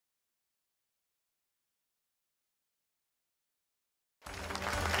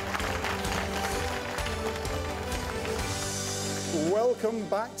Welcome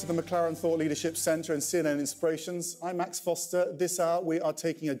back to the McLaren Thought Leadership Centre and CNN Inspirations. I'm Max Foster. This hour we are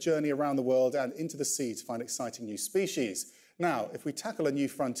taking a journey around the world and into the sea to find exciting new species. Now, if we tackle a new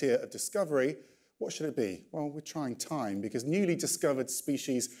frontier of discovery, what should it be? Well, we're trying time, because newly discovered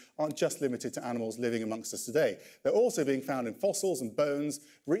species aren't just limited to animals living amongst us today. They're also being found in fossils and bones,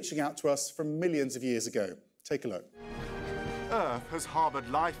 reaching out to us from millions of years ago. Take a look. Earth has harboured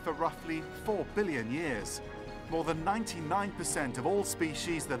life for roughly 4 billion years. More than 99% of all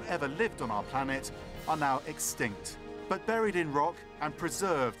species that ever lived on our planet are now extinct. But buried in rock and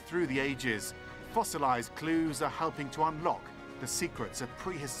preserved through the ages, fossilised clues are helping to unlock the secrets of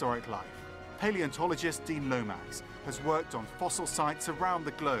prehistoric life. Paleontologist Lomax has worked on fossil sites around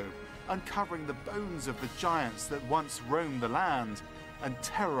the globe, uncovering the bones of the giants that once roamed the land and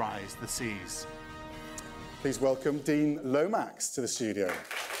terrorised the seas. Please welcome Dean Lomax to the studio.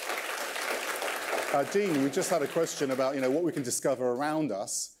 Dean, we just had a question about, what we can discover around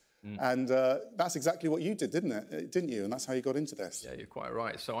us, and that's exactly what you did, didn't you? And that's how you got into this. Yeah, you're quite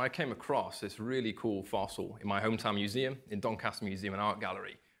right. So I came across this really cool fossil in my hometown museum, in Doncaster Museum and Art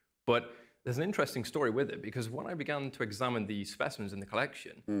Gallery. But there's an interesting story with it, because when I began to examine the specimens in the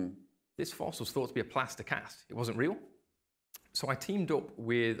collection, this fossil was thought to be a plaster cast. It wasn't real. So I teamed up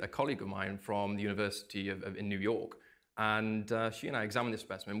with a colleague of mine from the University in New York, and she and I examined this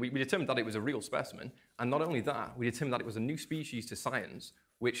specimen. We determined that it was a real specimen, and not only that, we determined that it was a new species to science,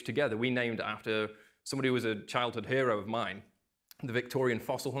 which together we named after somebody who was a childhood hero of mine, the Victorian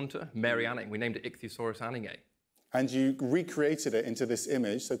fossil hunter, Mariana. We named it Ichthyosaurus anningae. And you recreated it into this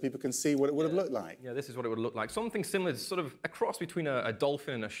image so people can see what it would have looked like. Yeah, this is what it would look like. Something similar, sort of a cross between a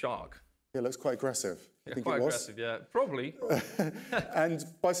dolphin and a shark. Yeah, it looks quite aggressive. Yeah, quite aggressive, yeah. Probably. And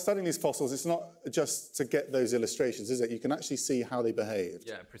by studying these fossils, it's not just to get those illustrations, is it? You can actually see how they behaved.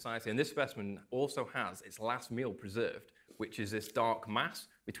 Yeah, precisely. And this specimen also has its last meal preserved, which is this dark mass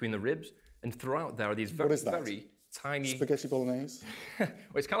between the ribs. And throughout there are these very tiny... Spaghetti bolognese? Well,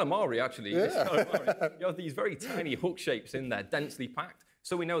 it's calamari, actually. Yeah. It's calamari. You have these very tiny hook shapes in there, densely packed.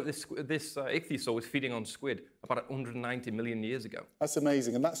 So we know that this ichthyosaur was feeding on squid about 190 million years ago. That's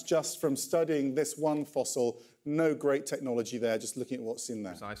amazing. And that's just from studying this one fossil. No great technology there, just looking at what's in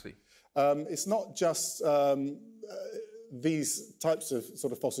there. Precisely. It's not just these types of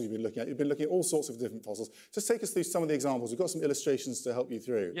sort of fossils you've been looking at. You've been looking at all sorts of different fossils. Just take us through some of the examples. We've got some illustrations to help you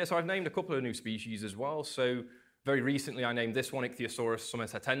through. Yeah, so I've named a couple of new species as well. So very recently I named this one Ichthyosaurus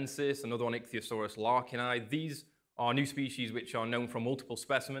somersetensis, another one Ichthyosaurus larkini. These are new species which are known from multiple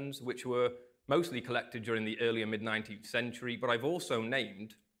specimens, which were mostly collected during the earlier mid-19th century. But I've also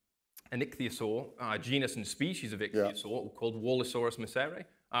named an ichthyosaur, a genus and species of ichthyosaur, called Wallisaurus macerae,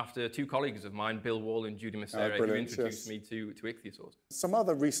 after two colleagues of mine, Bill Wall and Judy Macerae, who introduced me to ichthyosaurs. Some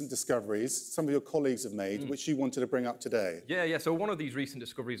other recent discoveries some of your colleagues have made, which you wanted to bring up today. Yeah. So one of these recent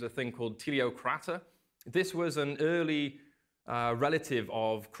discoveries is a thing called Teleocrata. This was an early relative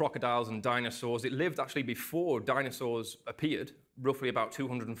of crocodiles and dinosaurs. It lived actually before dinosaurs appeared, roughly about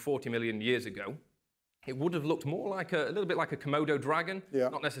 240 million years ago. It would have looked more like a little bit like a Komodo dragon,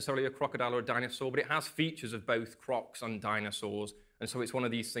 not necessarily a crocodile or a dinosaur, but it has features of both crocs and dinosaurs, and so it's one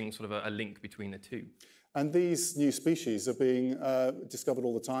of these things, sort of a link between the two. And these new species are being discovered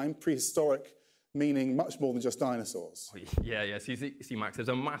all the time. Prehistoric meaning much more than just dinosaurs. Yeah. See, Max, there's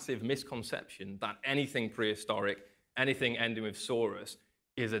a massive misconception that anything prehistoric, anything ending with saurus,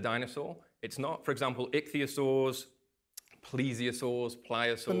 is a dinosaur. It's not. For example, ichthyosaurs, plesiosaurs,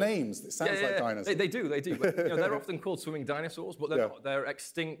 pliosaurs. The names, it sounds like dinosaurs. They do. But, they're often called swimming dinosaurs, but they're not. They're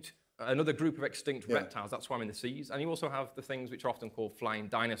extinct, another group of extinct reptiles that swam in the seas. And you also have the things which are often called flying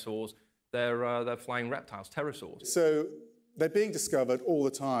dinosaurs. They're flying reptiles, pterosaurs. So they're being discovered all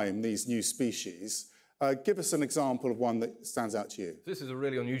the time, these new species. Give us an example of one that stands out to you. This is a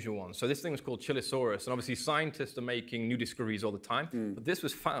really unusual one. So this thing was called Chilosaurus, and obviously scientists are making new discoveries all the time, but this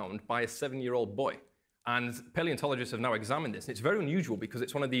was found by a 7-year-old boy. And paleontologists have now examined this, and it's very unusual because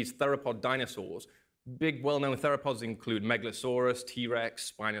it's one of these theropod dinosaurs. Big, well-known theropods include Megalosaurus,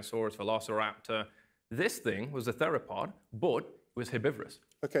 T-Rex, Spinosaurus, Velociraptor. This thing was a theropod, but it was herbivorous.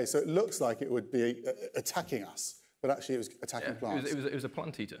 Okay, so it looks like it would be attacking us. But actually, it was attacking plants. It was a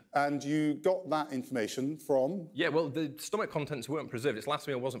plant eater. And you got that information from? Yeah, well, the stomach contents weren't preserved. Its last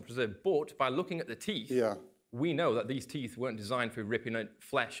meal wasn't preserved. But by looking at the teeth, we know that these teeth weren't designed for ripping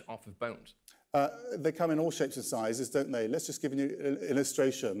flesh off of bones. They come in all shapes and sizes, don't they? Let's just give you an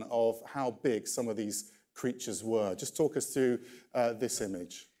illustration of how big some of these creatures were. Just talk us through this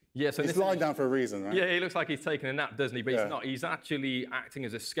image. Yeah, so he's lying down for a reason, right? Yeah, he looks like he's taking a nap, doesn't he? But he's not. He's actually acting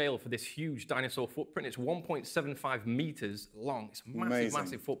as a scale for this huge dinosaur footprint. It's 1.75 meters long. It's a massive,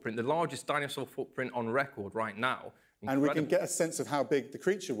 massive footprint. The largest dinosaur footprint on record right now. And we can get a sense of how big the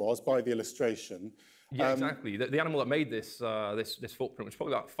creature was by the illustration. Yeah, exactly. The animal that made this footprint was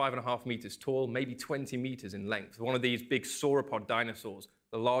probably about 5.5 meters tall, maybe 20 meters in length. One of these big sauropod dinosaurs,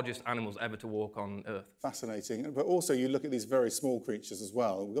 the largest animals ever to walk on Earth. Fascinating. But also you look at these very small creatures as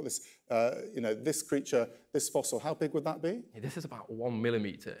well. We've got this, this creature, this fossil, how big would that be? Yeah, this is about 1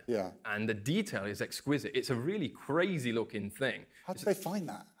 millimeter. Yeah. And the detail is exquisite. It's a really crazy looking thing. How did they find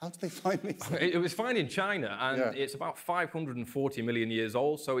that? How did they find these things? It was found in China, and it's about 540 million years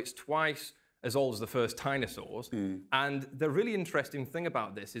old, so it's twice as old as the first dinosaurs. And the really interesting thing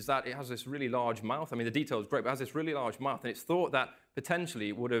about this is that it has this really large mouth. I mean, the detail is great, but it has this really large mouth, and it's thought that potentially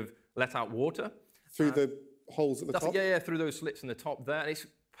it would have let out water. Through the holes at the top? Yeah, through those slits in the top there. And it's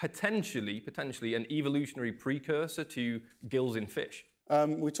potentially an evolutionary precursor to gills in fish.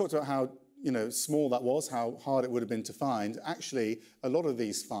 We talked about how small that was, how hard it would have been to find. Actually, a lot of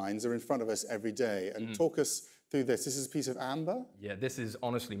these finds are in front of us every day. And talk us through this. This is a piece of amber? Yeah, this is,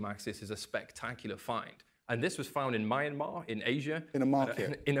 honestly, Max, this is a spectacular find. And this was found in Myanmar, in Asia. In a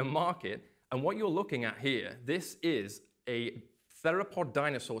market? In a market. And what you're looking at here, this is a theropod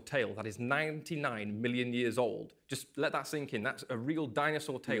dinosaur tail that is 99 million years old. Just let that sink in. That's a real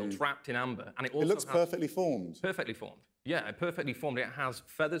dinosaur tail trapped in amber. And it looks perfectly formed. Perfectly formed. Yeah, perfectly formed. It has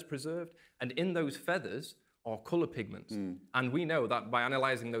feathers preserved. And in those feathers are color pigments. And we know that by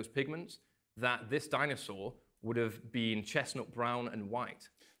analyzing those pigments, that this dinosaur would have been chestnut brown and white.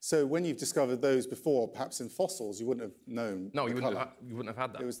 So when you've discovered those before, perhaps in fossils, you wouldn't have known. No, you wouldn't have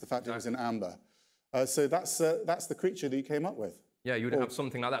had that. It was the fact it was in amber. So that's the creature that you came up with. Yeah, you would have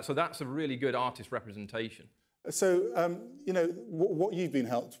something like that. So that's a really good artist representation. So, what you've been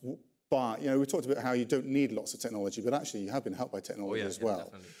helped by, we talked about how you don't need lots of technology, but actually you have been helped by technology as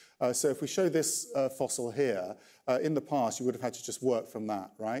well. So if we show this fossil here, in the past you would have had to just work from that,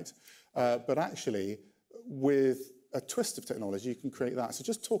 right? But actually, with a twist of technology, you can create that. So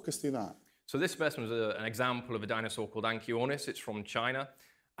just talk us through that. So this specimen is an example of a dinosaur called Anchiornis. It's from China.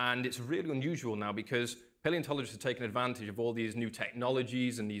 And it's really unusual now because paleontologists have taken advantage of all these new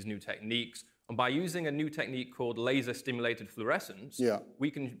technologies and these new techniques. And by using a new technique called laser-stimulated fluorescence, we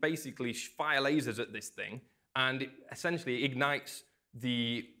can basically fire lasers at this thing, and it essentially ignites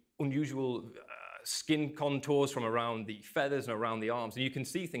the unusual skin contours from around the feathers and around the arms. And you can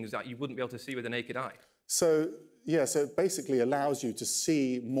see things that you wouldn't be able to see with the naked eye. So, yeah, so it basically allows you to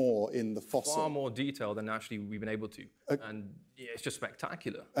see more in the fossil. Far more detail than actually we've been able to. And yeah, it's just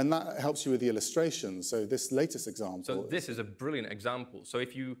spectacular. And that helps you with the illustrations. So this latest example. So this is a brilliant example. So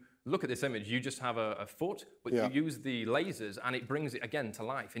if you look at this image, you just have a foot, but you use the lasers and it brings it again to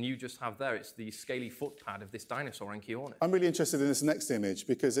life. And you just have there, it's the scaly foot pad of this dinosaur, Anchiornis. I'm really interested in this next image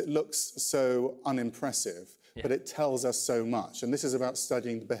because it looks so unimpressive, but it tells us so much. And this is about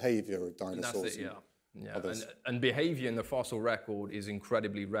studying the behavior of dinosaurs. That's it, yeah, and behavior in the fossil record is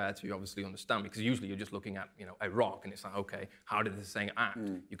incredibly rare to obviously understand because usually you're just looking at a rock and it's like, okay, how did this thing act?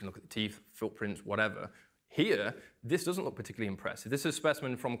 You can look at the teeth, footprints, whatever. Here, this doesn't look particularly impressive. This is a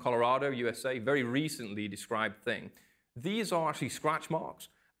specimen from Colorado, USA, very recently described thing. These are actually scratch marks,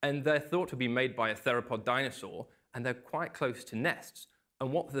 and they're thought to be made by a theropod dinosaur, and they're quite close to nests.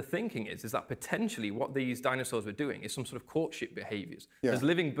 And what the thinking is that potentially what these dinosaurs were doing is some sort of courtship behaviors. There's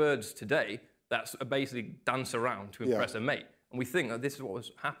living birds today that basically dance around to impress a mate. And we think that this is what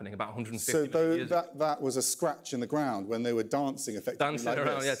was happening about 150 million years ago. So that was a scratch in the ground when they were dancing effectively dancing like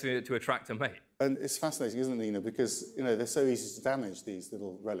around, this. to attract a mate. And it's fascinating, isn't it, Nina? Because, they're so easy to damage, these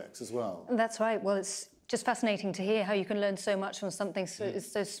little relics as well. That's right. Well, it's just fascinating to hear how you can learn so much from something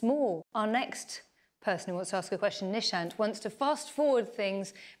so small. Our next person who wants to ask a question, Nishant, wants to fast forward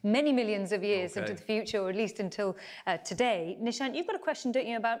things many millions of years into the future, or at least until today. Nishant, you've got a question, don't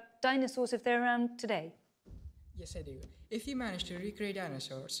you, about dinosaurs if they're around today? Yes, I do. If you manage to recreate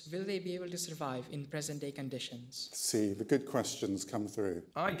dinosaurs, will they be able to survive in present-day conditions? See, the good questions come through.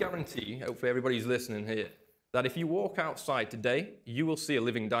 I guarantee, hopefully everybody's listening here, that if you walk outside today, you will see a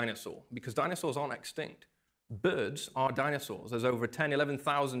living dinosaur, because dinosaurs aren't extinct. Birds are dinosaurs. There's over 10,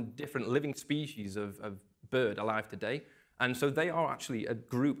 11,000 different living species of bird alive today. And so they are actually a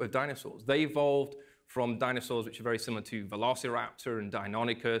group of dinosaurs. They evolved from dinosaurs which are very similar to Velociraptor and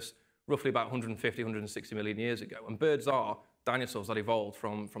Deinonychus, roughly about 150, 160 million years ago. And birds are dinosaurs that evolved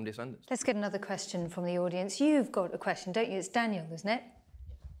from descendants. Let's get another question from the audience. You've got a question, don't you? It's Daniel, isn't it?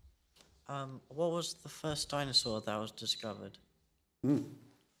 What was the first dinosaur that was discovered?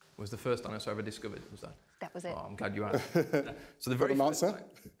 Was the first dinosaur ever discovered, was that? That was it. Oh, I'm glad you asked. So the very first answer?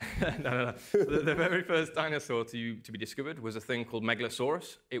 No. The very first dinosaur to be discovered was a thing called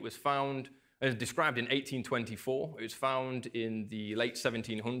Megalosaurus. It was found, described in 1824. It was found in the late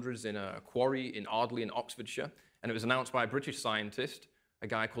 1700s in a quarry in Ardley in Oxfordshire. and it was announced by a British scientist, a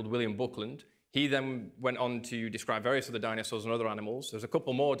guy called William Buckland. He then went on to describe various other dinosaurs and other animals. There's a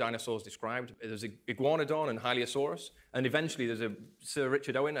couple more dinosaurs described. There's Iguanodon and Hylaeosaurus. And eventually there's a Sir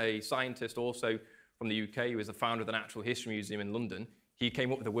Richard Owen, a scientist also from the UK, who is the founder of the Natural History Museum in London. He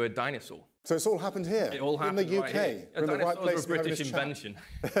came up with the word dinosaur. So it's all happened here? It all happened in the UK? Right here. We're in the right place a British invention.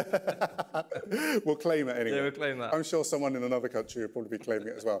 We'll claim it anyway. Yeah, we'll claim that. I'm sure someone in another country will probably be claiming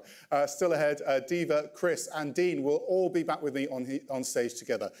it as well. Still ahead, Diva, Kris and Dean will all be back with me on stage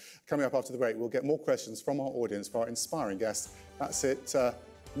together. Coming up after the break, we'll get more questions from our audience for our inspiring guests. That's it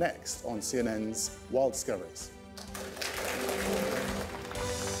next on CNN's Wild Discoveries.